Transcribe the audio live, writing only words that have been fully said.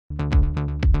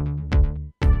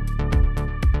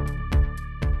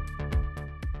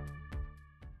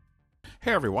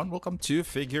Hey everyone, welcome to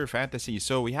Figure Fantasy.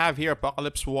 So we have here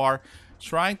Apocalypse War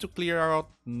trying to clear out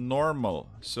normal.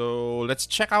 So let's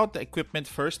check out the equipment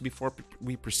first before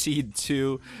we proceed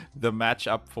to the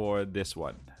matchup for this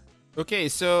one. Okay,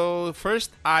 so first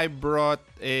I brought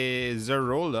a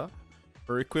Zarola.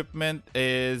 Her equipment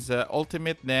is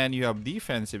ultimate, then you have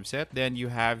defensive set, then you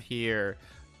have here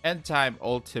end time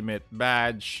ultimate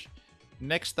badge.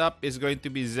 Next up is going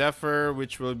to be Zephyr,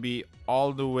 which will be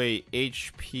all the way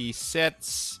HP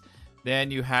sets. Then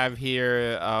you have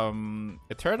here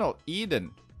Eternal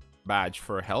Eden badge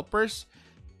for helpers.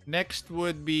 Next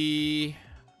would be,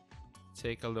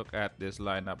 take a look at this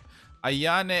lineup.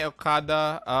 Ayane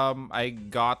Okada, I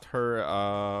got her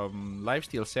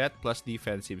lifesteal set plus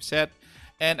defensive set.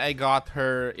 And I got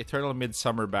her Eternal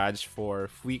Midsummer badge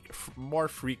for more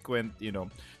frequent,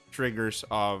 triggers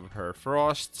of her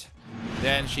frost.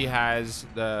 Then she has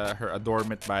her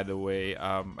adornment, by the way,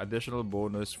 additional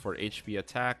bonus for HP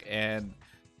attack and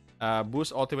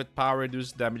boost ultimate power,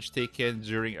 reduce damage taken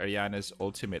during Ariana's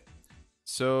ultimate.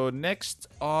 So next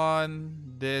on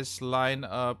this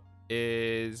lineup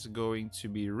is going to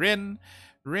be Rin.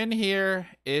 Rin here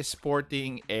is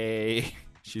sporting a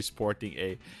she's sporting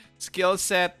a skill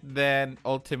set, then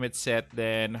ultimate set,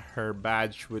 then her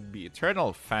badge would be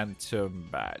Eternal Phantom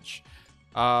badge.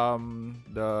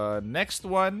 The next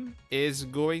one is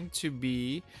going to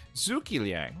be Zuki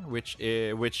Liang,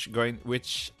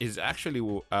 which is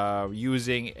actually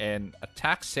using an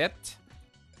attack set.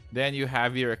 Then you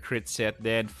have here a crit set.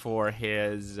 Then for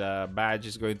his badge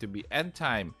is going to be End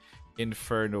Time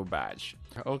Inferno badge.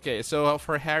 Okay, so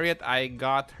for Harriet, I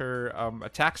got her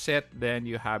attack set. Then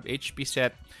you have HP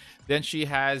set. Then she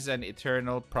has an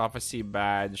Eternal Prophecy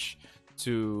badge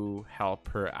to help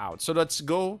her out. So let's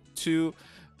go to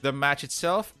the match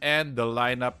itself and the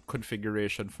lineup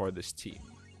configuration for this team.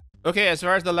 Okay, as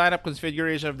far as the lineup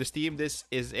configuration of this team, this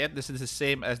is it. This is the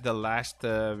same as the last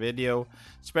video.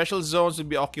 Special zones will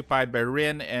be occupied by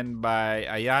Rin and by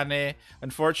Ayane.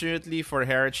 Unfortunately for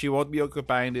Harriet, she won't be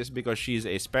occupying this because she's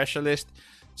a specialist.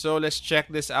 So let's check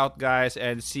this out, guys,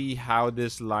 and see how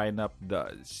this lineup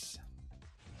does.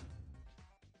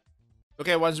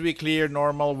 Okay, once we clear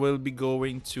normal, we'll be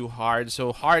going to hard.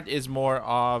 So hard is more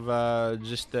of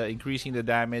just increasing the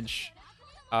damage.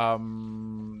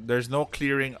 There's no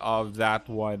clearing of that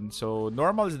one. So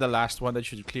normal is the last one that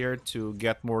should clear to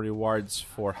get more rewards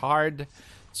for hard.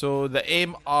 So the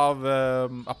aim of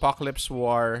Apocalypse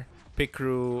War,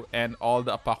 PICKREW, and all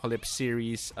the Apocalypse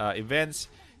series events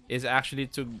is actually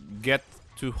to get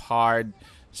to hard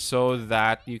so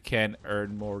that you can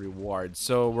earn more rewards.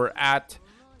 So we're at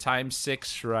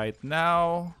 ×6 right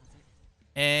now,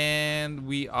 and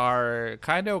we are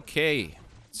kind of okay.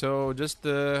 So just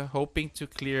hoping to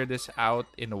clear this out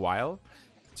in a while.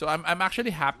 So I'm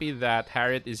actually happy that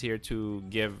Harriet is here to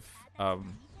give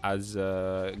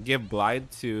give blind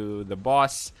to the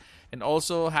boss, and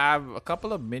also have a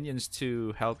couple of minions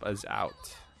to help us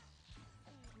out.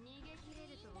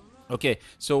 Okay,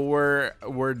 so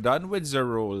we're done with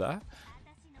Zarola.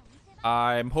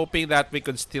 I'm hoping that we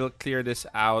could still clear this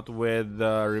out with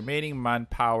the remaining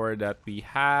manpower that we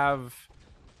have.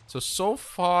 So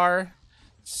far,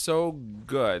 so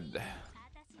good.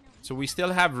 So we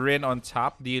still have Rin on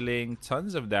top dealing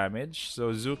tons of damage.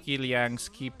 So Zuki Liang's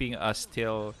keeping us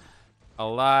still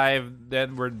alive.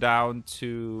 Then we're down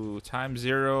to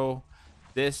 ×0.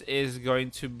 This is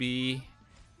going to be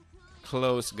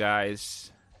close, guys.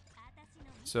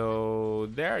 So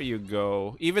there you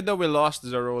go. Even though we lost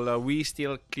Zarola, we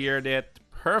still cleared it.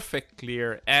 Perfect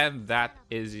clear, and that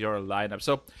is your lineup.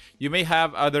 So you may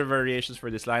have other variations for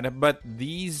this lineup, but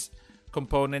these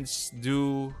components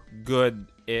do good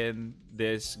in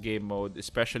this game mode,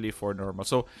 especially for normal.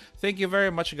 So thank you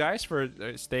very much, guys, for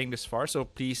staying this far. So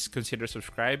please consider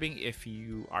subscribing if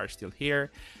you are still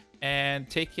here, and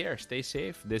take care. Stay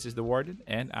safe. This is the Warden,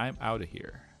 and I'm out of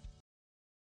here.